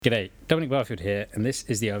G'day, Dominic Barfield here, and this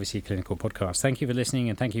is the RVC Clinical Podcast. Thank you for listening,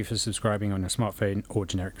 and thank you for subscribing on a smartphone or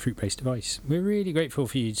generic fruit-based device. We're really grateful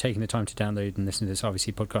for you taking the time to download and listen to this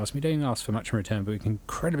RVC podcast. We don't ask for much in return, but we're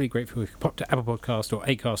incredibly grateful. If you pop to Apple Podcast or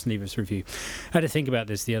Acast and leave us a review. I had to think about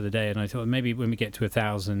this the other day, and I thought maybe when we get to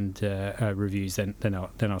 1,000 reviews, then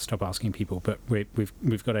I'll stop asking people. But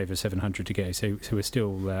we've got over 700 to go, so we're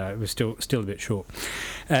still a bit short.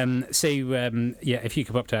 If you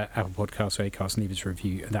could pop to Apple Podcast or Acast and leave us a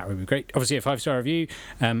review, that would be great. Obviously, a 5-star review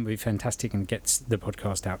would be fantastic and gets the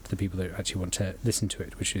podcast out to the people that actually want to listen to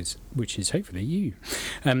it, which is hopefully you.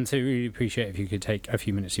 So really appreciate if you could take a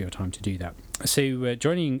few minutes of your time to do that. So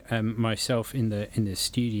joining myself in the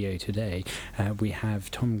studio today, we have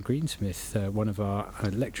Tom Greensmith, one of our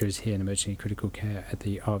lecturers here in emergency critical care at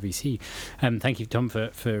the RVC. Thank you, Tom,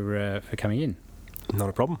 for coming in. Not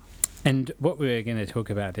a problem. And what we're going to talk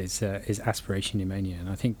about is aspiration pneumonia, and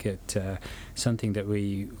I think it's something that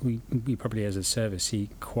we probably as a service see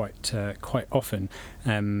quite often.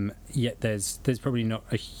 Yet there's probably not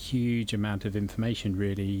a huge amount of information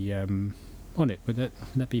really on it. Would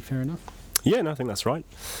that be fair enough? Yeah, no, I think that's right.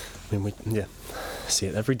 I mean, we see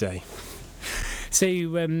it every day. So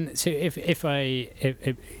if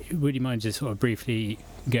would you mind just sort of briefly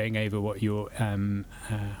going over what your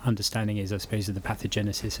understanding is, I suppose, of the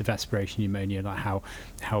pathogenesis of aspiration pneumonia, like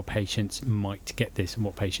how patients might get this and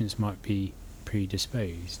what patients might be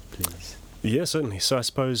predisposed, please? Yeah, certainly. So I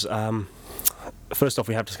suppose first off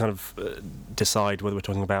we have to kind of decide whether we're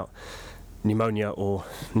talking about pneumonia or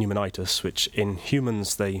pneumonitis, which in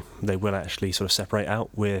humans they will actually sort of separate out.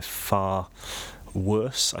 We're far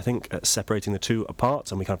worse, I think, at separating the two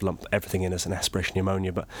apart, and we kind of lump everything in as an aspiration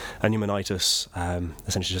pneumonia. But a pneumonitis,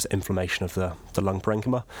 essentially just inflammation of the lung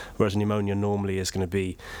parenchyma, whereas pneumonia normally is going to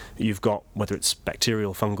be, you've got, whether it's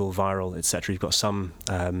bacterial, fungal, viral, etc., you've got some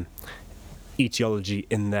etiology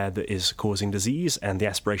in there that is causing disease, and the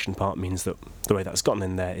aspiration part means that the way that's gotten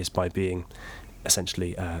in there is by being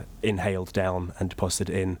essentially inhaled down and deposited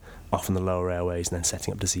in, often the lower airways, and then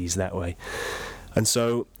setting up disease that way. And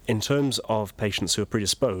so, in terms of patients who are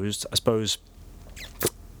predisposed, I suppose,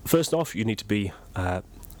 first off, you need to be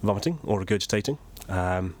vomiting or regurgitating.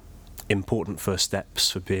 Important first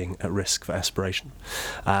steps for being at risk for aspiration.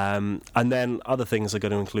 And then other things are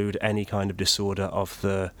going to include any kind of disorder of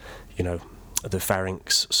the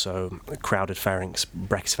pharynx, so crowded pharynx,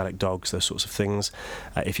 brachycephalic dogs, those sorts of things.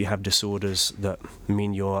 If you have disorders that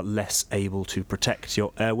mean you're less able to protect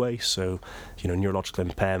your airway, so neurological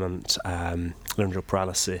impairment, laryngeal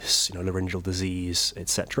paralysis, laryngeal disease,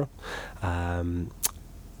 etc.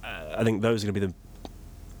 I think those are going to be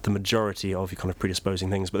the majority of your kind of predisposing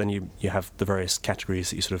things, but then you have the various categories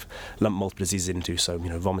that you sort of lump multiple diseases into. So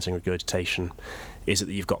vomiting, regurgitation. Is it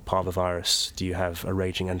that you've got parvovirus? Do you have a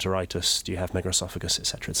raging enteritis? Do you have megaesophagus,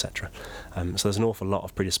 etc., etc.? So there's an awful lot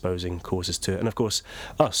of predisposing causes to it, and of course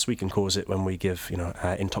we can cause it when we give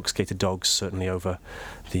intoxicated dogs, certainly over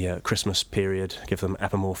the Christmas period, give them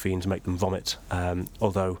apomorphine to make them vomit,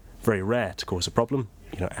 although very rare to cause a problem.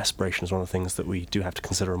 Aspiration is one of the things that we do have to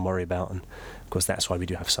consider and worry about, and of course that's why we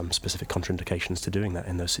do have some specific contraindications to doing that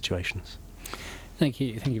in those situations. Thank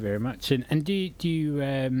you very much. And do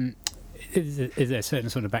you is there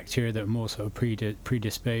certain sort of bacteria that are more sort of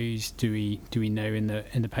predisposed? Do we know in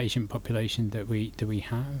the patient population that we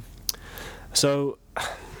have? So,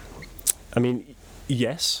 I mean,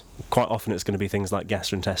 yes, quite often it's going to be things like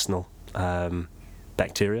gastrointestinal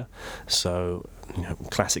bacteria. So,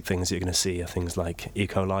 classic things you're going to see are things like E.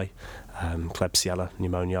 coli, Klebsiella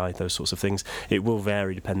pneumoniae, those sorts of things. It will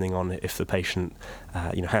vary depending on if the patient,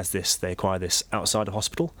 has this, they acquire this outside of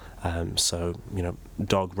hospital.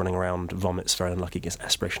 Dog running around, vomits, very unlucky, gets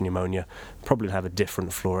aspiration pneumonia. Probably have a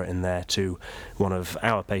different flora in there to one of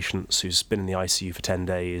our patients who's been in the ICU for 10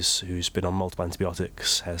 days, who's been on multiple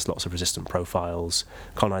antibiotics, has lots of resistant profiles,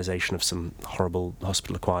 colonization of some horrible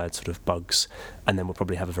hospital-acquired sort of bugs, and then we'll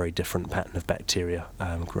probably have a very different pattern of bacteria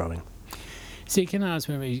growing. So can I ask,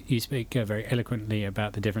 you speak very eloquently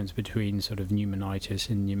about the difference between sort of pneumonitis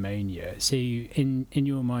and pneumonia. So in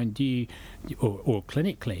your mind, do you, or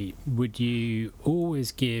clinically, would you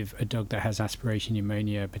always give a dog that has aspiration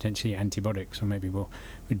pneumonia potentially antibiotics, or maybe we'll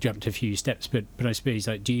jump to a few steps, but I suppose,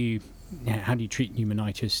 how do you treat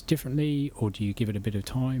pneumonitis differently, or do you give it a bit of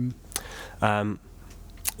time?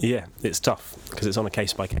 Yeah, it's tough because it's on a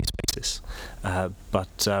case-by-case basis.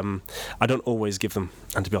 But I don't always give them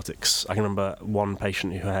antibiotics. I can remember one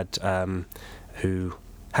patient who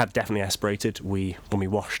had definitely aspirated. When we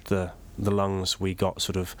washed the lungs, we got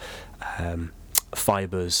sort of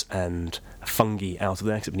fibres and fungi out of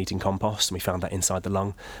there because it'd been eating compost, and we found that inside the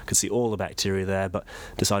lung. Could see all the bacteria there, but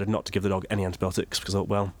decided not to give the dog any antibiotics because I thought,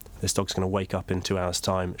 well, this dog's going to wake up in 2 hours'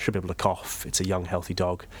 time, should be able to cough. It's a young, healthy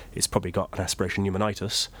dog. It's probably got an aspiration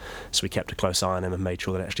pneumonitis. So we kept a close eye on him and made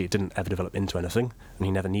sure that actually it didn't ever develop into anything, and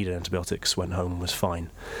he never needed antibiotics, went home, was fine.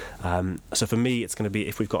 So for me, it's going to be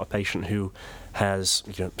if we've got a patient who has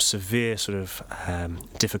severe sort of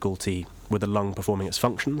difficulty with the lung performing its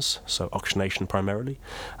functions, so oxygenation primarily,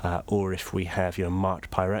 or if we have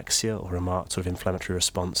marked pyrexia or a marked sort of inflammatory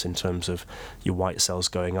response in terms of your white cells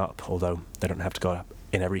going up, although they don't have to go up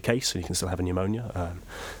in every case, and you can still have a pneumonia,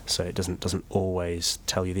 so it doesn't always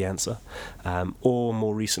tell you the answer. Or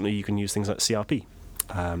more recently, you can use things like CRP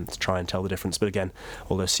to try and tell the difference. But again,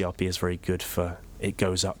 although CRP is very good for it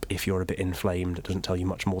goes up if you're a bit inflamed, it doesn't tell you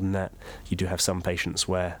much more than that. You do have some patients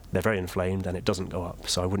where they're very inflamed and it doesn't go up,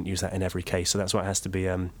 so I wouldn't use that in every case. So that's why it has to be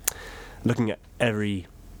looking at every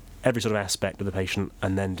sort of aspect of the patient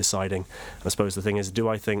and then deciding. And I suppose the thing is, do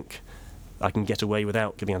I think I can get away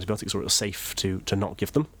without giving antibiotics, or it's safe to not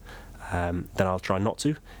give them, then I'll try not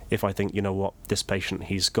to. If I think, this patient,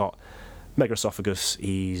 he's got megaesophagus,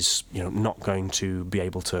 he's not going to be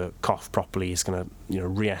able to cough properly, he's going to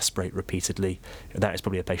re-aspirate repeatedly, that is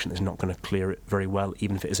probably a patient that's not going to clear it very well,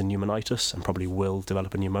 even if it is a pneumonitis, and probably will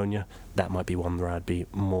develop a pneumonia. That might be one where I'd be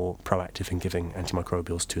more proactive in giving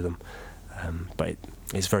antimicrobials to them. But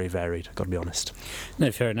it's very varied, I've got to be honest.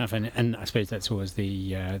 No, fair enough, and I suppose that's always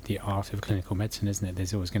the art of clinical medicine, isn't it?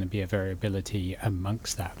 There's always going to be a variability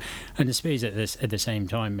amongst that. And I suppose at the same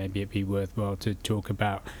time, maybe it'd be worthwhile to talk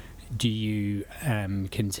about, do you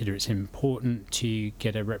consider it's important to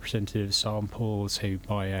get a representative sample, so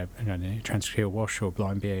by a transtracheal wash or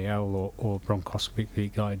blind BAL or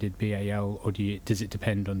bronchoscopically guided BAL, or does it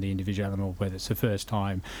depend on the individual animal, whether it's the first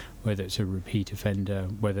time, whether it's a repeat offender,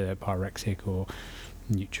 whether they're pyrexic or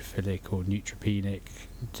neutrophilic or neutropenic?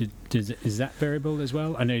 Is that variable as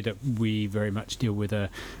well? I know that we very much deal with a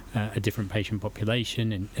different patient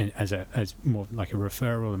population and as more like a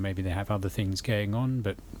referral, and maybe they have other things going on,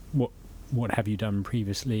 but what have you done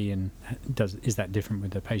previously, and is that different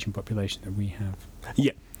with the patient population that we have?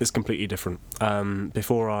 Yeah, it's completely different.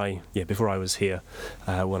 Before I was here,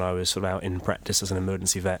 when I was sort of out in practice as an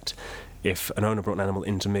emergency vet, if an owner brought an animal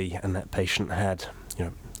into me and that patient had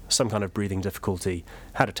some kind of breathing difficulty,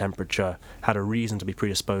 had a temperature, had a reason to be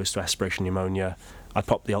predisposed to aspiration pneumonia, I'd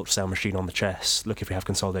pop the ultrasound machine on the chest, look if we have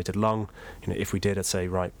consolidated lung. If we did, I'd say,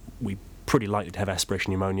 right, we pretty likely to have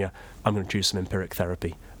aspiration pneumonia. I'm going to choose some empiric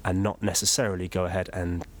therapy and not necessarily go ahead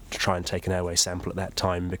and try and take an airway sample at that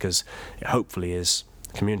time, because it hopefully is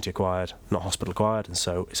community acquired, not hospital acquired, and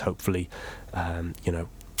so it's hopefully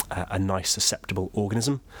a nice susceptible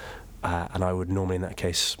organism. And I would normally, in that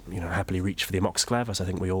case, happily reach for the amoxiclav, as I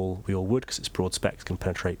think we all would, because it's broad spec, can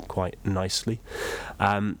penetrate quite nicely.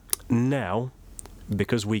 Now,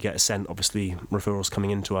 because we get sent, obviously, referrals coming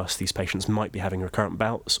into us, these patients might be having recurrent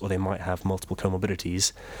bouts, or they might have multiple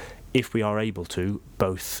comorbidities. If we are able to,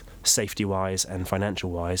 both safety-wise and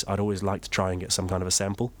financial-wise, I'd always like to try and get some kind of a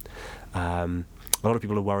sample. A lot of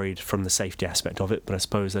people are worried from the safety aspect of it, but I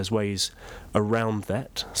suppose there's ways around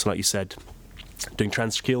that. So like you said, doing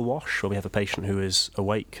transtracheal wash, where we have a patient who is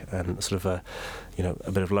awake and sort of a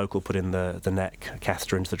bit of local put in the neck, a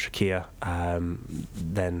catheter into the trachea,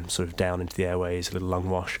 then sort of down into the airways, a little lung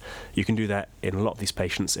wash. You can do that in a lot of these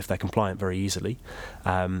patients if they're compliant very easily.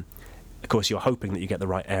 Of course, you're hoping that you get the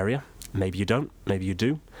right area. Maybe you don't, maybe you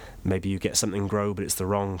do. Maybe you get something grow, but it's the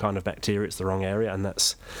wrong kind of bacteria, it's the wrong area, and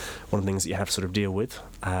that's one of the things that you have to sort of deal with.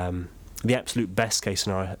 The absolute best case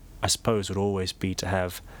scenario, I suppose, would always be to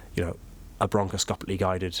have, a bronchoscopically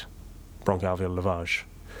guided bronchoalveolar lavage.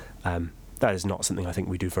 That is not something I think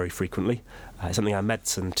we do very frequently. It's something our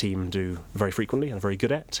medicine team do very frequently and are very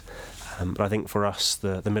good at. But I think for us,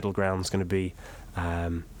 the middle ground is going to be,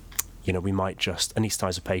 we might just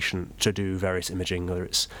anaesthetise a patient to do various imaging, whether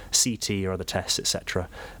it's CT or other tests, etc.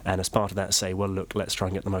 And as part of that, say, well, look, let's try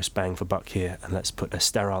and get the most bang for buck here, and let's put a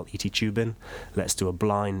sterile ET tube in. Let's do a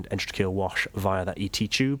blind endotracheal wash via that ET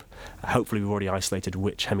tube. Hopefully, we've already isolated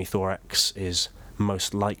which hemithorax is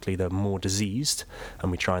most likely the more diseased,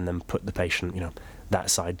 and we try and then put the patient, that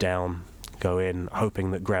side down, go in,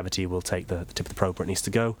 hoping that gravity will take the tip of the probe where it needs to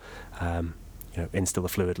go. Instill the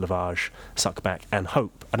fluid, lavage, suck back, and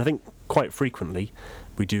hope. And I think quite frequently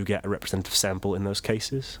we do get a representative sample in those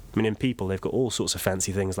cases. I mean, in people, they've got all sorts of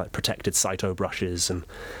fancy things like protected cyto brushes and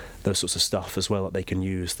those sorts of stuff as well that they can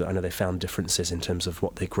use, that I know they found differences in terms of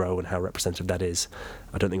what they grow and how representative that is.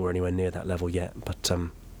 I don't think we're anywhere near that level yet, but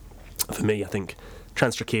for me, I think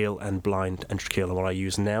transtracheal and blind endotracheal are what I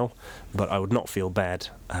use now, but I would not feel bad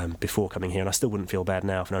before coming here, and I still wouldn't feel bad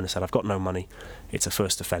now if Nona said, I've got no money, it's a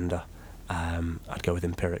first offender. I'd go with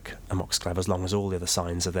empiric amoxiclav as long as all the other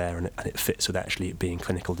signs are there and it fits with actually it being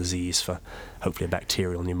clinical disease for hopefully a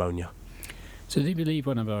bacterial pneumonia. So I do believe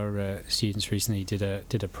one of our students recently did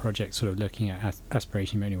a project sort of looking at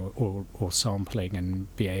aspiration pneumonia or sampling and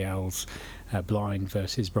BALs blind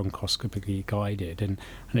versus bronchoscopically guided, and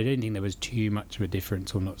I don't think there was too much of a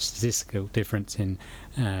difference, or not statistical difference, in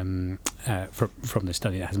from the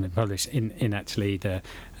study that hasn't been published in actually the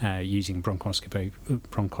using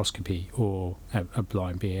bronchoscopy or a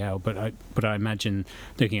blind BAL. But I imagine,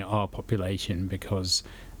 looking at our population, because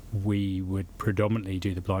we would predominantly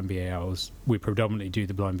do the blind BALs. We predominantly do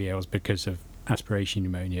the blind BALs because of aspiration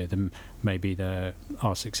pneumonia. Then maybe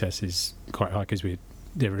our success is quite high because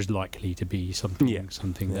there is likely to be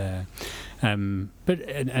something there. But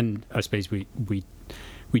I suppose we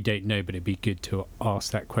don't know, but it'd be good to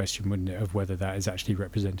ask that question, wouldn't it, of whether that is actually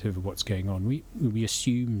representative of what's going on. We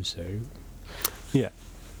assume so. Yeah.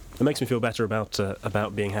 It makes me feel better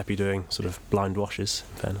about being happy doing sort of blind washes,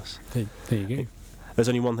 in fairness. There you go. There's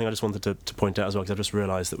only one thing I just wanted to point out as well, because I've just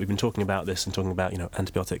realised that we've been talking about this and talking about,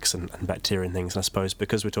 antibiotics and bacteria and things, and I suppose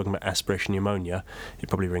because we're talking about aspiration pneumonia, it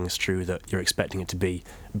probably rings true that you're expecting it to be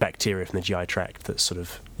bacteria from the GI tract that's sort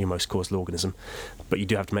of your most causal organism, but you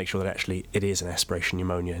do have to make sure that actually it is an aspiration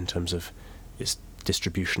pneumonia in terms of its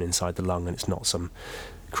distribution inside the lung, and it's not some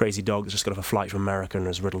crazy dog that's just got off a flight from America and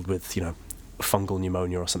is riddled with, fungal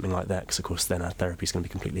pneumonia or something like that, because of course then our therapy is going to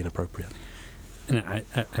be completely inappropriate. No,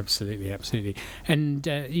 absolutely. And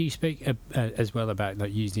you spoke as well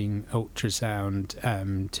about using ultrasound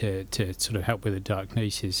to sort of help with the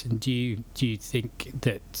diagnosis. And do you think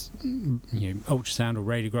that ultrasound or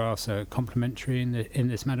radiographs are complementary in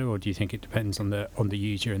this matter, or do you think it depends on the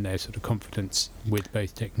user and their sort of confidence with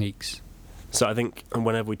both techniques? So I think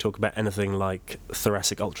whenever we talk about anything like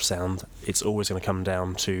thoracic ultrasound, it's always going to come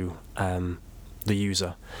down to the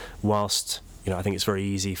user. Whilst I think it's very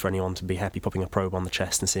easy for anyone to be happy popping a probe on the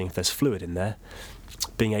chest and seeing if there's fluid in there.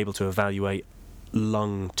 Being able to evaluate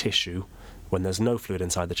lung tissue when there's no fluid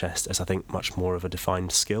inside the chest is, I think, much more of a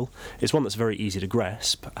defined skill. It's one that's very easy to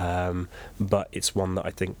grasp, but it's one that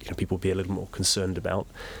I think people will be a little more concerned about.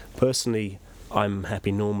 Personally, I'm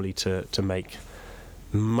happy normally to make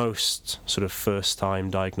most sort of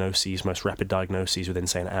first-time diagnoses, most rapid diagnoses within,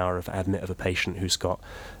 say, an hour of admit of a patient who's got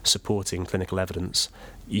supporting clinical evidence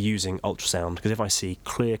using ultrasound, because if I see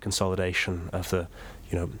clear consolidation of the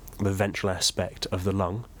ventral aspect of the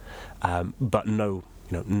lung, but no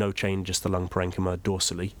changes to the lung parenchyma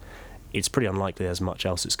dorsally, it's pretty unlikely there's much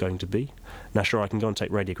else it's going to be. Now, sure, I can go and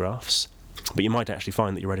take radiographs, but you might actually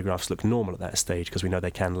find that your radiographs look normal at that stage, because we know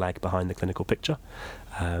they can lag behind the clinical picture.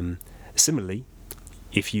 Similarly,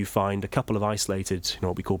 if you find a couple of isolated,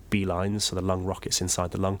 what we call B-lines, so the lung rockets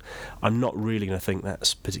inside the lung, I'm not really going to think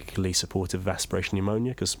that's particularly supportive of aspiration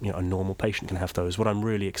pneumonia, because a normal patient can have those. What I'm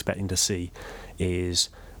really expecting to see is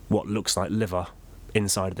what looks like liver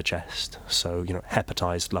inside of the chest, so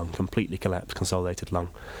hepatized lung, completely collapsed, consolidated lung,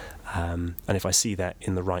 and if I see that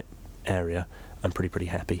in the right area, I'm pretty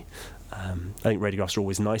happy. I think radiographs are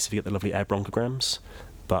always nice if you get the lovely air bronchograms,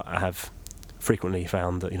 but I have frequently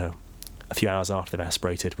found that a few hours after they've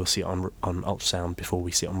aspirated, we'll see it on ultrasound before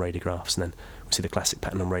we see it on radiographs, and then we'll see the classic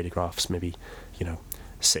pattern on radiographs maybe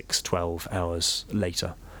 6-12 hours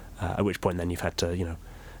later, at which point then you've had to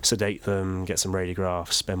sedate them, get some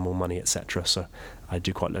radiographs, spend more money, etc. So I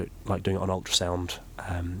do quite like doing it on ultrasound,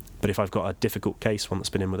 but if I've got a difficult case, one that's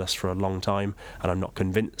been in with us for a long time, and I'm not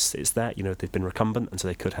convinced it's that, they've been recumbent and so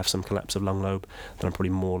they could have some collapse of lung lobe, then I'm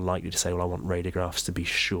probably more likely to say, well, I want radiographs to be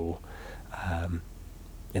sure.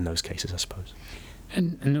 In those cases, I suppose.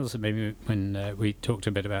 And also maybe when we talked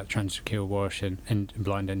a bit about transtracheal wash and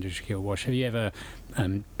blind endotracheal wash, have you ever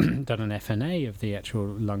done an FNA of the actual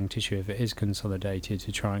lung tissue if it is consolidated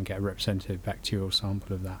to try and get a representative bacterial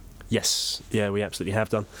sample of that? Yes, yeah, we absolutely have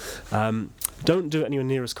done. Don't do it anywhere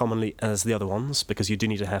near as commonly as the other ones, because you do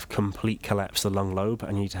need to have complete collapse of the lung lobe,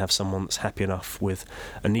 and you need to have someone that's happy enough with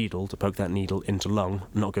a needle to poke that needle into lung,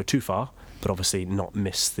 not go too far, but obviously not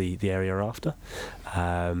miss the area after.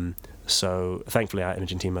 So thankfully our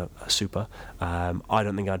imaging team are super. I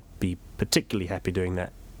don't think I'd be particularly happy doing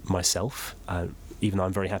that myself, even though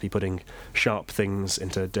I'm very happy putting sharp things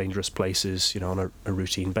into dangerous places, on a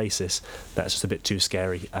routine basis. That's just a bit too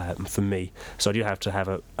scary for me. So I do have to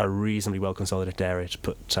have a reasonably well consolidated area to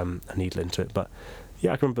put a needle into it. But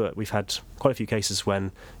Yeah, I can remember we've had quite a few cases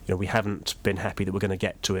when we haven't been happy that we're going to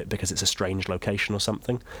get to it because it's a strange location or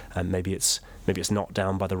something, and maybe it's not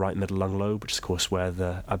down by the right middle lung lobe, which is of course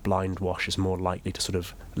where a blind wash is more likely to sort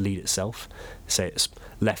of lead itself. Say it's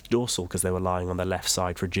left dorsal because they were lying on their left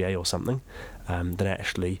side for a GA or something, then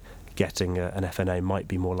actually getting an FNA might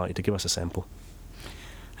be more likely to give us a sample.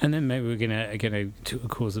 And then maybe we're going to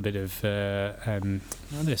cause a bit of, I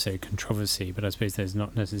don't say controversy, but I suppose there's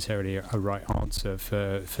not necessarily a right answer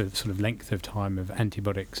for sort of length of time of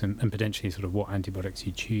antibiotics and potentially sort of what antibiotics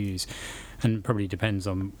you choose. And probably depends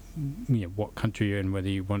on what country you're in, whether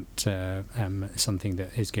you want something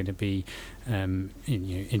that is going to be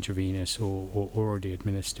intravenous or already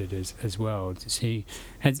administered as well. So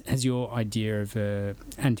has your idea of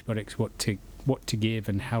antibiotics, what to give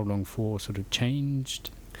and how long for, sort of changed?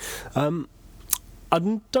 I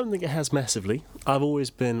don't think it has massively. I've always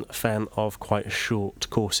been a fan of quite short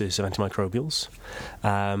courses of antimicrobials.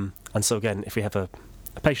 And so again, if we have a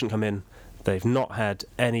patient come in, they've not had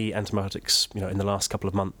any antibiotics in the last couple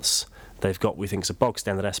of months, they've got, we think, it's a bog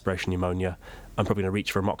standard aspiration pneumonia, I'm probably going to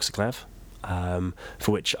reach for amoxiclav,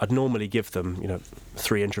 for which I'd normally give them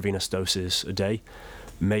 3 intravenous doses a day,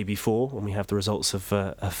 maybe 4 when we have the results of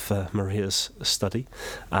Maria's study,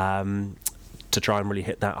 to try and really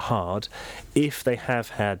hit that hard. If they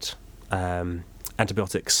have had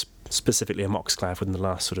antibiotics, specifically amoxiclav, within the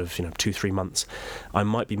last sort of 2-3 months, I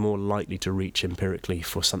might be more likely to reach empirically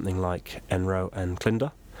for something like Enro and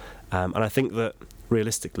Clinda. And I think that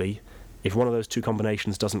realistically, if one of those 2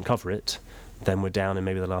 combinations doesn't cover it, then we're down in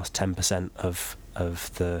maybe the last 10% of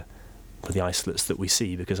the isolates that we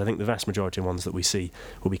see, because I think the vast majority of ones that we see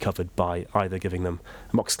will be covered by either giving them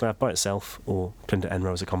amoxiclav by itself or Clinda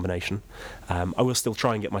Enro as a combination. I will still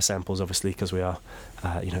try and get my samples, obviously, because we are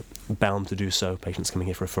bound to do so, patients coming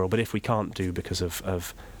here for referral, but if we can't do because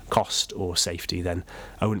of cost or safety, then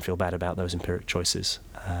I wouldn't feel bad about those empiric choices.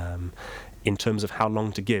 In terms of how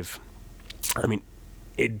long to give, I mean,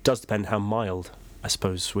 it does depend how mild, I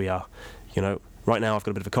suppose, we are. Right now I've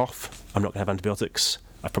got a bit of a cough, I'm not going to have antibiotics,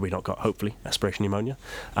 I've probably not got, hopefully, aspiration pneumonia.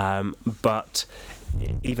 But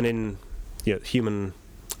even in human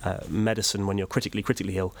medicine, when you're critically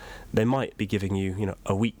ill, they might be giving you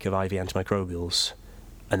a week of IV antimicrobials,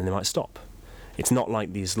 and then they might stop. It's not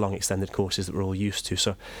like these long extended courses that we're all used to.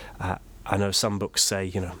 So I know some books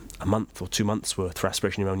say a month or 2 months worth for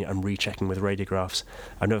aspiration pneumonia and rechecking with radiographs.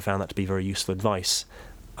 I've never found that to be very useful advice.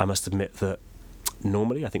 I must admit that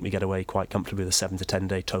normally I think we get away quite comfortably with a 7 to 10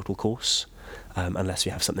 day total course. Unless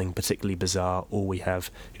we have something particularly bizarre or we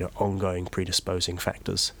have ongoing predisposing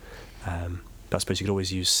factors. But I suppose you could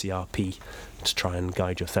always use CRP to try and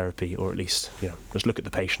guide your therapy, or at least just look at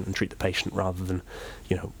the patient and treat the patient rather than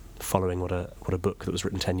following what a book that was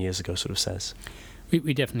written 10 years ago sort of says.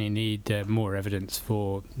 We definitely need more evidence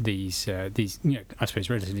for these I suppose,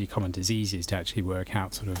 relatively common diseases to actually work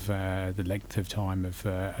out sort of the length of time of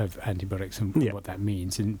antibiotics and what that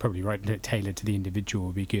means, and probably tailored to the individual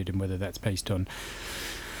would be good, and whether that's based on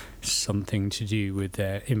something to do with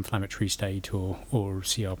their inflammatory state or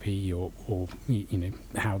CRP or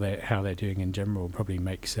how they're doing in general probably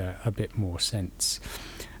makes a bit more sense.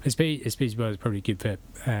 I suppose it's probably good for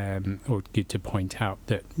or good to point out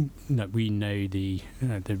that we know the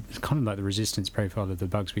kind of like the resistance profile of the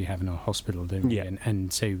bugs we have in our hospital, don't we?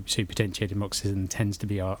 And so potentiated amoxicillin tends to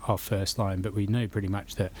be our first line, but we know pretty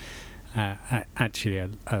much that actually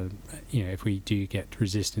if we do get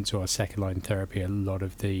resistance to our second line therapy, a lot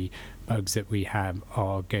of the bugs that we have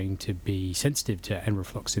are going to be sensitive to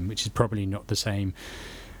enrofloxacin, which is probably not the same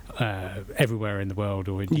everywhere in the world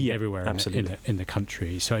or everywhere in the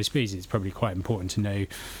country. So I suppose it's probably quite important to know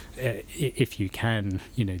if you can,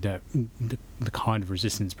 the kind of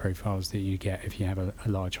resistance profiles that you get if you have a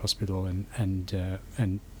large hospital and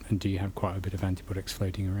do you have quite a bit of antibiotics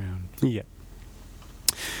floating around. Yeah.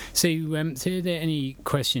 So are there any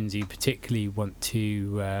questions you particularly want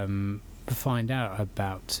to find out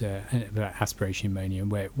about aspiration pneumonia,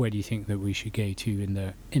 and where do you think that we should go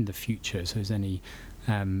to in the future? So is there any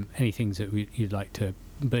things that you'd like to,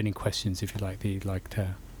 burning questions if you like, that you'd like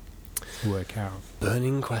to work out?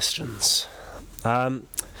 Burning questions. Well,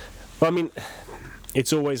 I mean,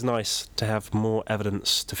 it's always nice to have more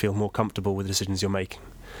evidence to feel more comfortable with the decisions you're making,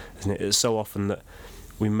 isn't it? It's so often that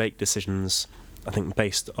we make decisions, I think,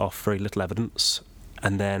 based off very little evidence,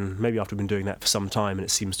 and then maybe after we've been doing that for some time and it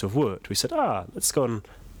seems to have worked, we said, let's go and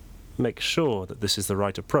make sure that this is the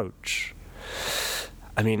right approach.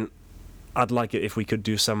 I mean, I'd like it if we could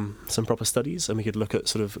do some proper studies and we could look at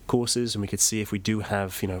sort of courses and we could see if we do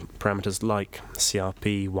have parameters like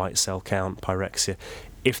CRP, white cell count, pyrexia,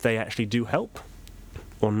 if they actually do help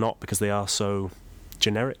or not, because they are so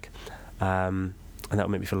generic, and that would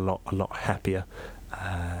make me feel a lot happier.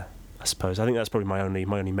 I suppose I think that's probably my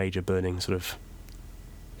only major burning sort of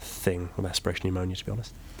thing with aspiration pneumonia, to be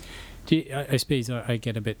honest. I suppose I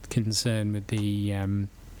get a bit concerned with the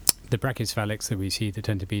brachycephalics that we see that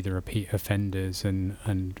tend to be the repeat offenders, and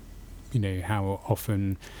how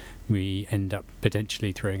often we end up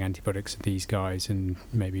potentially throwing antibiotics at these guys, and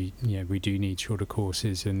maybe we do need shorter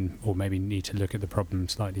courses, or maybe need to look at the problem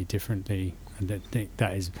slightly differently. And I think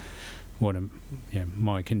that is one of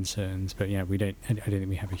my concerns. But I don't think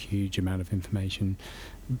we have a huge amount of information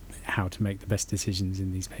how to make the best decisions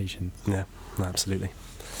in these patients. Yeah, absolutely.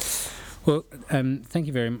 Well, thank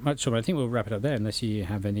you very much, Tom. I think we'll wrap it up there, unless you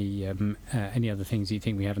have any other things you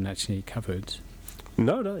think we haven't actually covered.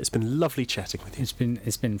 No, it's been lovely chatting with you.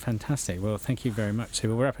 It's been fantastic. Well, thank you very much. So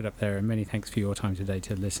we'll wrap it up there, and many thanks for your time today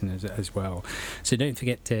to listeners as well. So don't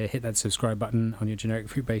forget to hit that subscribe button on your generic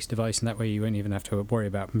fruit-based device, and that way you won't even have to worry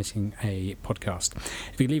about missing a podcast.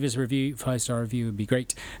 If you leave us a review, 5-star review would be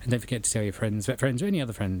great, and don't forget to tell your friends, vet friends, or any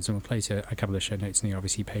other friends, and we'll place a couple of show notes in the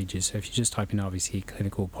RVC pages. So if you just type in RVC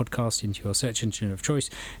Clinical Podcast into your search engine of choice,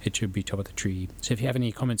 it should be top of the tree. So if you have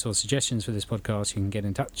any comments or suggestions for this podcast, you can get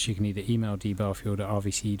in touch. You can either email dbarfield@rvc.ac.uk,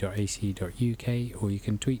 or you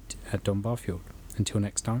can tweet at Don Barfield. Until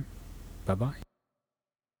next time, bye-bye.